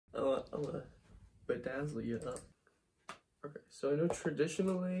gonna bedazzle you up. Okay, so I know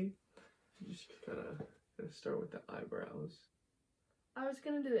traditionally you just gonna start with the eyebrows. I was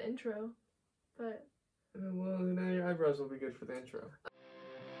gonna do the intro, but Well, now your eyebrows will be good for the intro.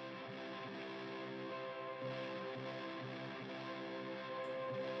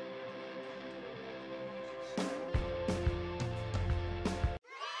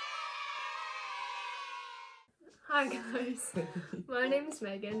 hi guys. My name is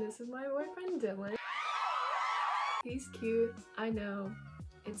Megan. This is my boyfriend Dylan. He's cute. I know.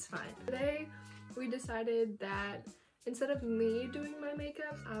 It's fine. Today we decided that instead of me doing my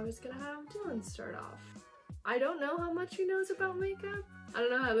makeup, I was gonna have Dylan start off. I don't know how much he knows about makeup. I don't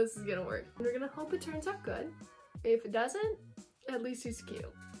know how this is gonna work. We're gonna hope it turns out good. If it doesn't, at least he's cute.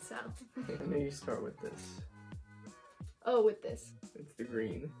 So. And then you start with this. Oh, with this. It's the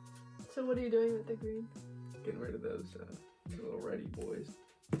green. So what are you doing with the green? Getting rid of those little ready boys.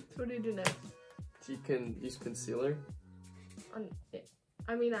 So what do you do next? So you can use concealer.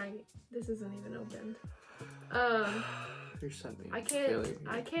 I mean, this isn't even opened. You're sending. I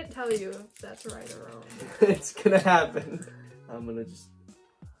can't tell you if that's right or wrong. It's gonna happen. I'm gonna just.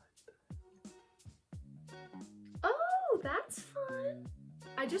 Oh, that's fun.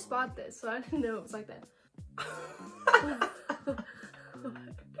 I just bought this, so I didn't know it was like that.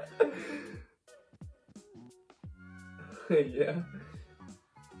 Yeah.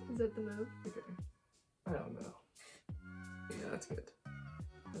 Is that the move? Okay. I don't know. Yeah, that's good.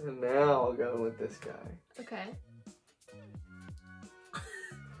 And now I'll go with this guy. Okay.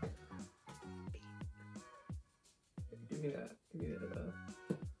 Give me that. Give me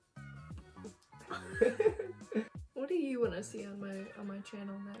that. What do you want to see on my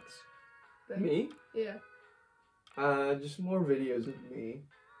channel next? Me? Yeah. Just more videos of me.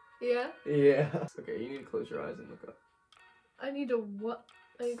 Yeah? Yeah. Okay, you need to close your eyes and look up. I need to what?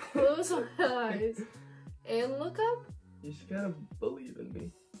 I close my eyes and look up? You just gotta believe in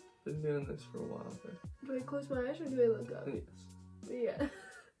me. Been doing this for a while, but... Do I close my eyes or do I look up? Yes. Yeah.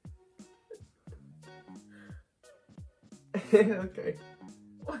 Okay.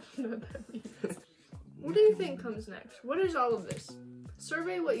 I don't know what that means. What do you think comes next? What is all of this?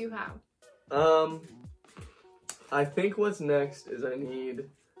 Survey what you have. I think what's next is I need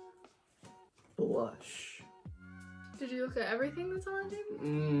blush. Did you look at everything that's on the table?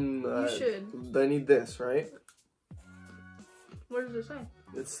 You should. I need this, right? What does it say?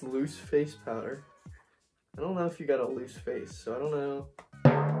 It's loose face powder. I don't know if you got a loose face, so I don't know.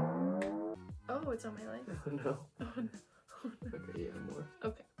 Oh, it's on my leg. Oh no. Oh, no. Okay, yeah, more.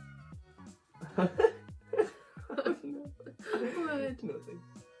 Okay. What? Nothing.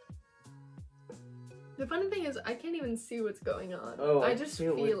 The funny thing is, I can't even see what's going on. Oh, I just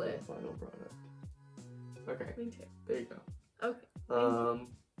can't wait feel for it. the final product. Okay, Me too. there you go. Okay.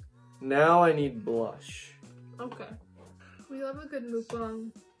 Now I need blush. Okay. We love a good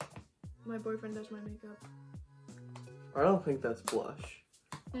mukbang. My boyfriend does my makeup. I don't think that's blush.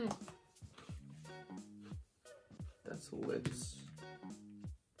 Mm. That's lips.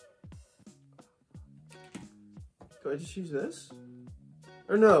 Do I just use this?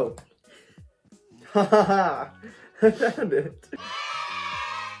 Or no? Haha! I found it.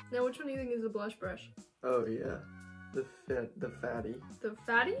 Now, which one do you think is a blush brush? Oh yeah, the fatty. The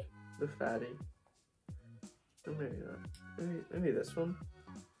fatty? The fatty. Or maybe not. Maybe this one.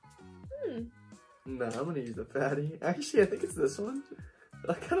 No, I'm gonna use the fatty. Actually, I think it's this one.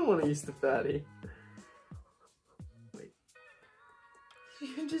 I kind of want to use the fatty. Wait.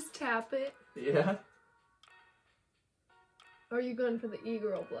 You just tap it. Yeah. Or are you going for the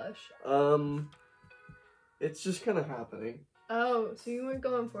e-girl blush? It's just kind of happening. Oh, so you weren't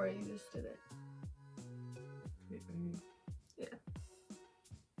going for it, you just did it. Yeah.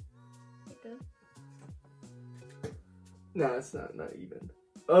 Like that? No, it's not even.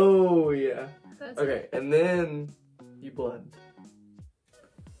 Oh yeah. That's Okay, and then you blend.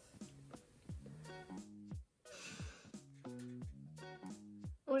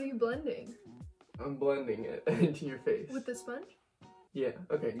 What are you blending? I'm blending it into your face. With the sponge? Yeah,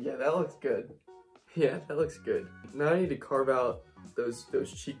 okay, yeah, that looks good. Yeah, that looks good. Now I need to carve out those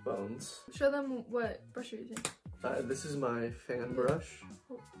cheekbones. Show them what brush you're using. This is my fan brush.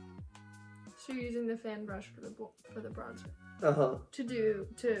 So you're using the fan brush for the bronzer. Uh-huh.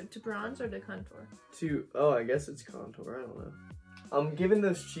 To bronze or to contour? Oh, I guess it's contour, I don't know. I'm giving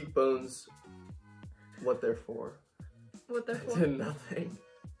those cheekbones what they're for. What they're for? To nothing.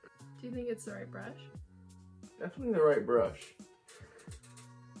 Do you think it's the right brush? Definitely the right brush.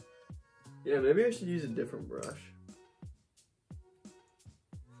 Yeah, maybe I should use a different brush.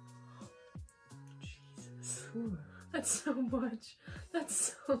 Jesus. That's so much.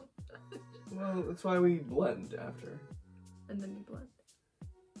 That's so... Well, that's why we blend after. And then you blend.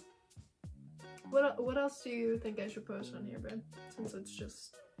 What else do you think I should post on here, Ben? Since it's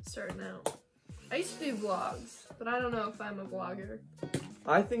just starting out. I used to do vlogs, but I don't know if I'm a vlogger.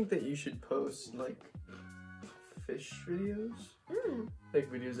 I think that you should post like fish videos.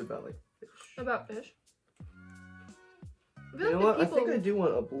 Like videos about like fish. About fish? You know what? I think I do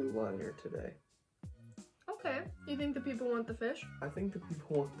want a blue liner today. Okay. You think the people want the fish? I think the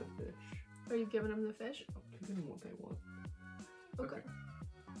people want the fish. Are you giving them the fish? I'm giving them what they want. Okay.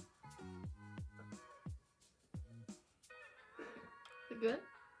 You good?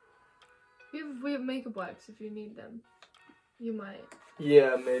 We have makeup wipes if you need them. You might.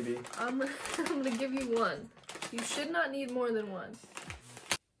 Yeah, maybe. I'm gonna give you one. You should not need more than one.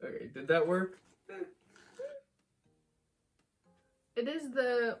 Okay, did that work? It is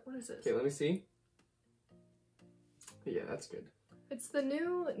the, what is this? Okay, let me see. Yeah, that's good. It's the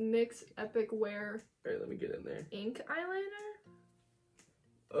new NYX Epic Wear Alright, let me get in there. ink eyeliner.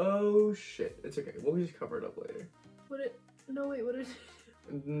 Oh shit, it's okay. We'll just cover it up later. No wait, what is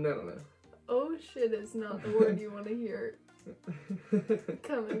No. Oh shit is not the word you want to hear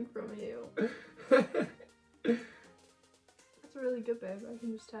coming from you. That's really good, babe. I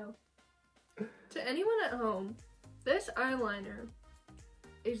can just tell. To anyone at home, this eyeliner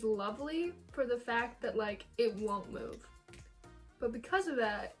is lovely for the fact that like it won't move. But because of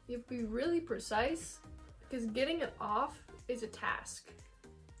that, you have to be really precise because getting it off is a task.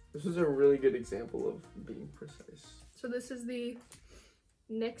 This is a really good example of being precise. So this is the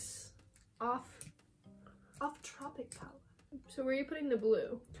NYX Off Tropic palette. So where are you putting the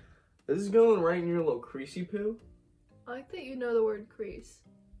blue? This is going right in your little creasy poo. I like that you know the word crease.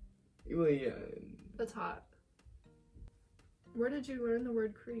 Well, yeah. That's hot. Where did you learn the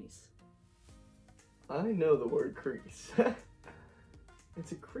word crease? I know the word crease.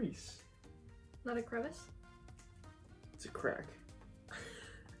 It's a crease. Not a crevice? It's a crack.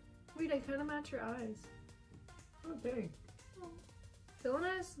 Wait, I kind of match your eyes. Oh, dang. Dylan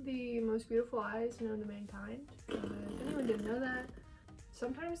has the most beautiful eyes known to mankind. If anyone didn't know that.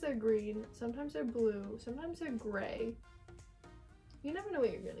 Sometimes they're green, sometimes they're blue, sometimes they're gray. You never know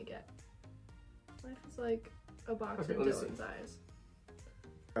what you're gonna get. Life is like a box of Dylan's eyes.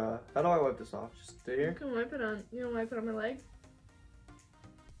 How do I wipe this off? Just stay You here? can wipe it on, you don't wipe it on my leg?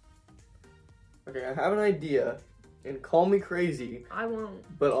 Okay, I have an idea. And call me crazy. I won't.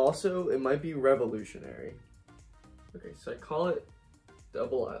 But also, it might be revolutionary. Okay, so I call it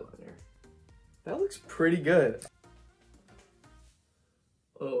double eyeliner. That looks pretty good.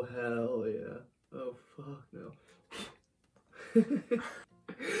 Oh, hell yeah. Oh, fuck no.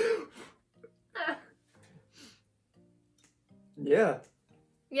 Yeah.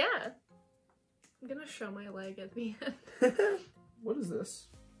 Yeah. I'm gonna show my leg at the end. What is this?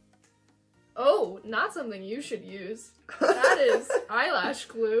 Oh, not something you should use. That is eyelash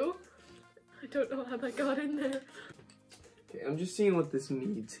glue. I don't know how that got in there. Okay, I'm just seeing what this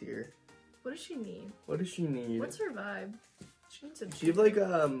needs here. What does she need? What does she need? What's her vibe? She needs a... Do you have like,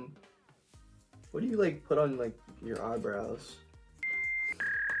 what do you like put on like your eyebrows?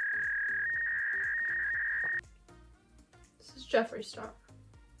 This is Jeffree Star.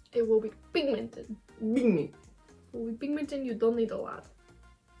 It will be pigmented. Bing. It will be pigmented, you don't need a lot.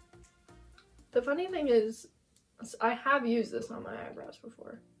 The funny thing is, I have used this on my eyebrows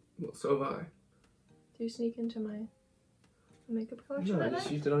before. Well, so have I. Do you sneak into my makeup collection No, I at just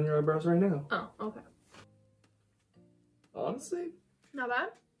night? used it on your eyebrows right now. Oh, okay. Honestly? Not bad?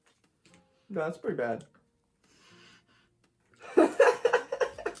 No, that's pretty bad.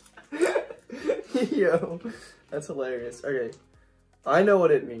 Yo, that's hilarious. Okay, I know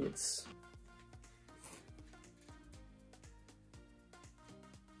what it means.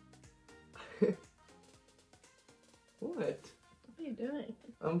 What? What are you doing?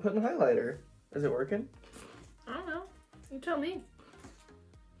 I'm putting highlighter. Is it working? I don't know. You tell me.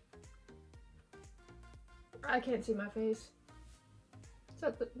 I can't see my face. Is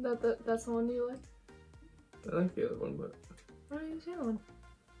that that's the one you like? I like the other one, but What are you doing?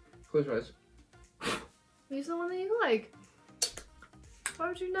 close your eyes. Use the one that you like. Why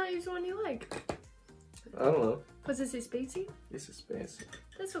would you not use the one you like? I don't know. Was this spacey? This is fancy.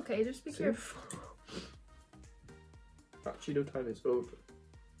 That's okay, just be See? careful. Hot Cheeto time is over.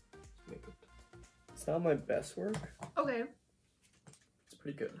 Makeup. It's not my best work. Okay. It's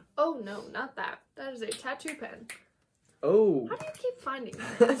pretty good. Oh no, not that. That is a tattoo pen. Oh, How do you keep finding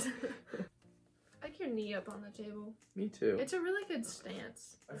things? Like your knee up on the table. me too. It's a really good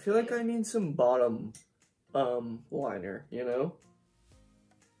stance. I feel like I need some bottom liner, you know?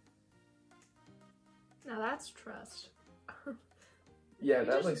 Now that's trust. Yeah, You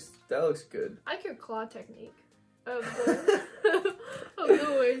that looks good. I like your claw technique of the, of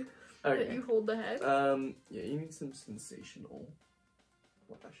the way that Okay. you hold the head. Yeah, you need some sensational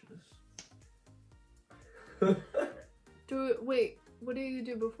lashes. Wait, what do you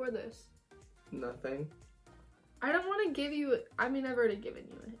do before this? Nothing. I don't want to give you, I've already given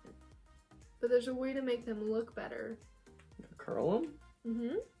you a hint. But there's a way to make them look better. Curl them?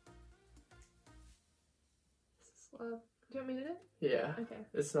 Mm-hmm. Slow. Do you want me to do it? Yeah. Okay.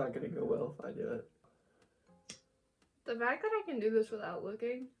 It's not gonna go well if I do it. The fact that I can do this without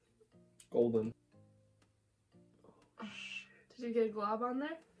looking. Golden. Did you get a glob on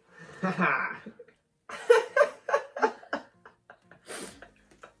there? Haha.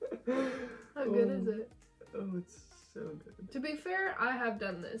 How good is it? Oh, it's so good. To be fair, I have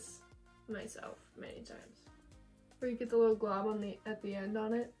done this myself many times. Where you get the little glob at the end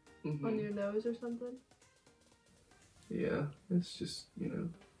on it, Mhm. on your nose or something. Yeah, it's just,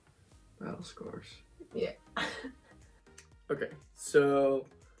 battle scars. Yeah. Okay, so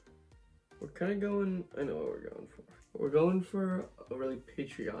we're kind of going, I know what we're going for. We're going for a really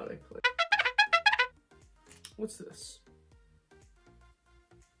patriotic, like, what's this?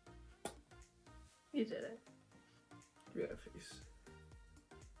 You did it. Give me that face.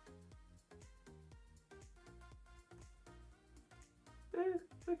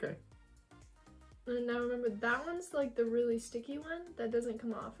 Okay. And now remember, that one's like the really sticky one that doesn't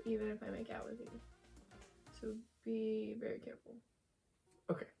come off even if I make out with you. So be very careful.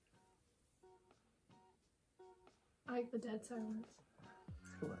 Okay. I like the dead silence.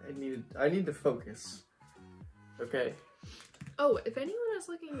 I need to focus. Okay. Oh, if anyone is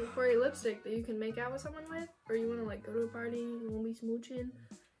looking for a lipstick that you can make out with someone with, or you want to like go to a party, you want to be smooching,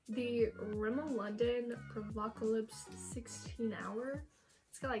 the Rimmel London Provocalypse 16 Hour.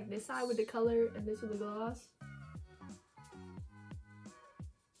 It's got like this side with the color and this with the gloss.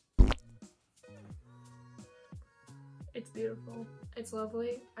 It's beautiful. It's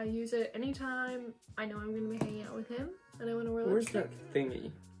lovely. I use it anytime I know I'm going to be hanging out with him and I want to wear Where's lipstick. that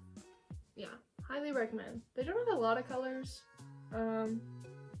thingy? Yeah, highly recommend. They don't have a lot of colors,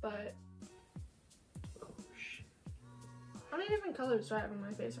 but Oh, shit. how many different colors do I have on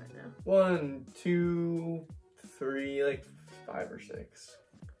my face right now? 1, 2, 3, like 5 or 6.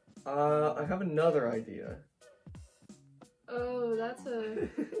 I have another idea. Oh, that's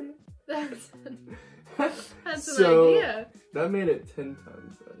that's an So, idea. That made it 10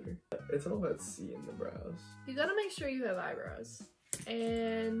 times better. It's all about seeing the brows. You gotta make sure you have eyebrows,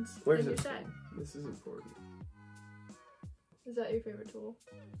 and Where's then it? you're set. This is important. Is that your favorite tool?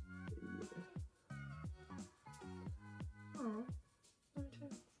 Oh,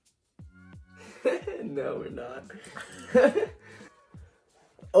 No, we're not.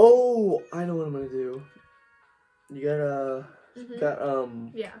 Oh, I know what I'm gonna do. You gotta,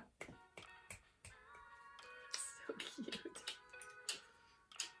 yeah. So cute.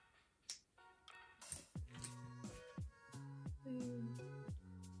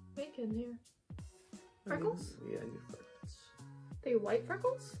 Bacon here. Freckles? Yeah, I need freckles. They white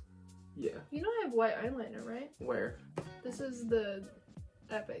freckles? Yeah. You know I have white eyeliner, right? Where? This is the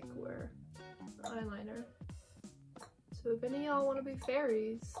Epic Wear eyeliner. So if any of y'all want to be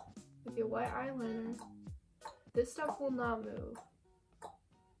fairies with your white eyeliner, this stuff will not move.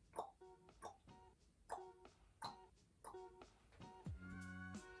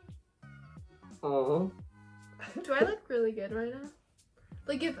 Do I look really good right now?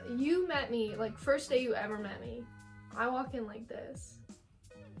 Like if you met me, like first day you ever met me, I walk in like this.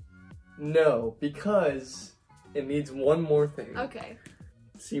 No, because it needs one more thing. Okay.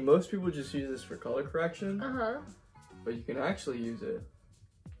 See, most people just use this for color correction, Uh-huh. but you can actually use it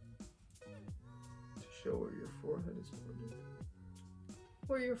to show where your forehead is pointed.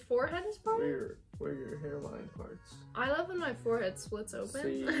 Where your forehead is parted? Where your hairline parts. I love when my forehead splits open. So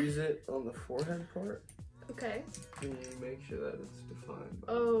you use it on the forehead part, Okay. and you make sure that it's defined.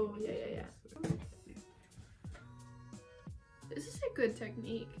 By Oh, yeah. This is a good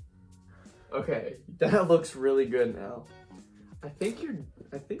technique. Okay, that looks really good now. I think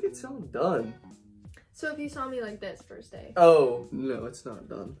it's all done. So if you saw me like this first day. Oh, no, it's not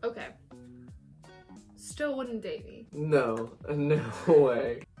done. Okay. Still wouldn't date me. No, no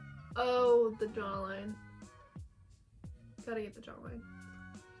way. Oh, the jawline. Gotta get the jawline.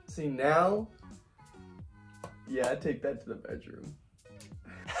 See, now, yeah, I'd take that to the bedroom.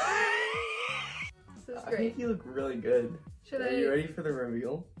 This is I great. think you look really good. Should Are you ready for the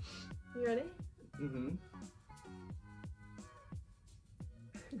reveal? You ready? Mm-hmm.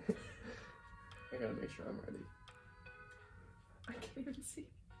 I gotta make sure I'm ready. I can't even see.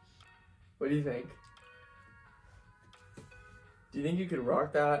 What do you think? Do you think you could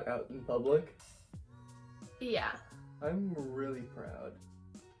rock that out in public? Yeah. I'm really proud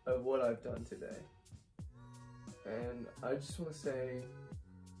of what I've done today. And I just want to say,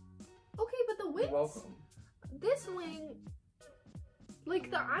 Okay, but the you're wings, welcome. this wing, like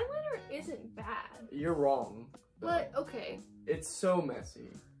the eyeliner isn't bad. You're wrong. though. But, okay, It's so messy.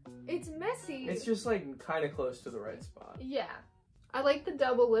 it's messy. It's just like kind of close to the right spot. Yeah. I like the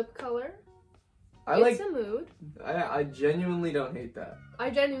double lip color. I It's a mood. I genuinely don't hate that. I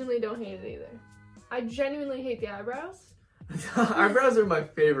genuinely don't hate it either. I genuinely hate the eyebrows. Eyebrows are my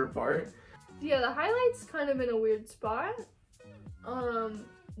favorite part. Yeah, the highlight's kind of in a weird spot.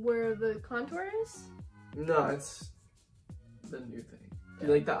 Where the contour is. No, it's the new thing. Do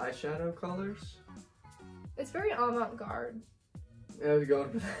you like the eyeshadow colors? It's very avant-garde. I was going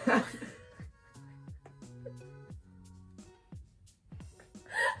for that.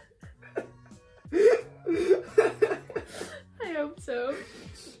 I hope so.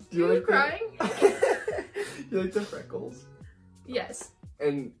 Do you Are you like crying? You like the freckles? Yes.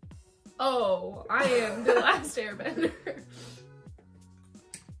 And Oh, I am the last airbender.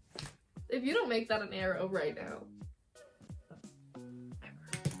 If you don't make that an arrow right now.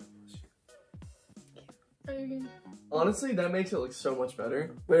 Are you gonna honestly, that makes it look so much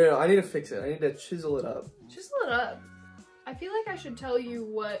better. But no, I need to fix it. I need to chisel it up. chisel it up? I feel like I should tell you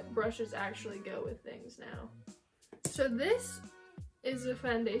what brushes actually go with things now. So this is a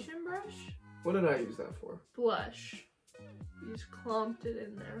foundation brush. What did I use that for? Blush. You just clumped it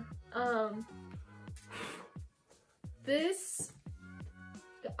in there. This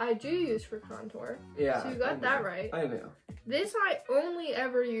I do use for contour. Yeah. So you got that right. I know. This I only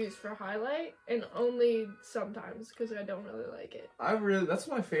ever use for highlight, and only sometimes because I don't really like it. That's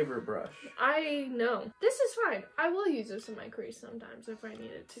my favorite brush. I know. This is fine. I will use this in my crease sometimes if I need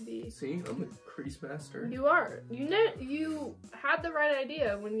it to be. See, I'm a crease master. You are. You had the right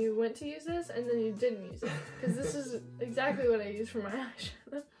idea when you went to use this, and then you didn't use it. Because this is exactly what I use for my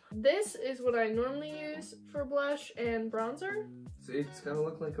eyeshadow. This is what I normally use for blush and bronzer. See, it's gonna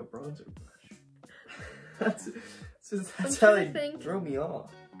look like a bronzer brush. That's I'm how trying to they think. throw me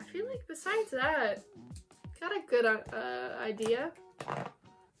off. I feel like besides that, got a good idea.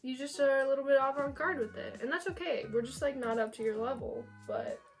 You just are a little bit avant-garde with it, and that's okay. We're just like not up to your level,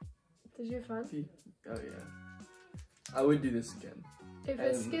 but did you have fun? Oh yeah. I would do this again. If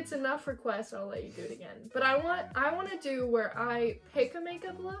this gets enough requests, I'll let you do it again. But I want to do where I pick a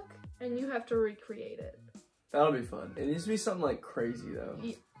makeup look and you have to recreate it. That'll be fun. It needs to be something like crazy though.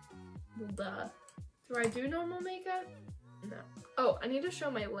 Yeah. Well, duh. Do I do normal makeup? No. Oh, I need to show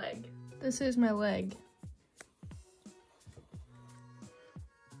my leg. This is my leg.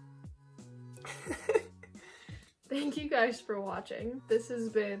 Thank you guys for watching. This has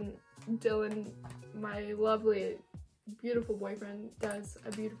been Dylan, my lovely, beautiful boyfriend, does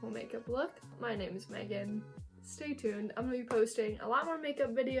a beautiful makeup look. My name is Megan. Stay tuned. I'm gonna be posting a lot more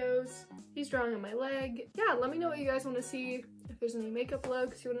makeup videos. He's drawing on my leg. Yeah, let me know what you guys want to see. If there's any makeup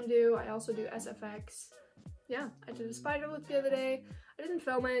looks you want to do. I also do SFX. Yeah, I did a spider look the other day. I didn't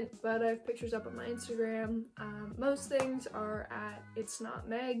film it, but I have pictures up on my Instagram. Most things are at It's Not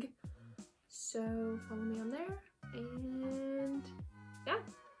Meg. So follow me on there. And yeah,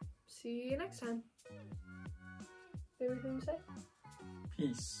 see you next time. Anything to say?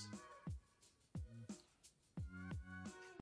 Peace.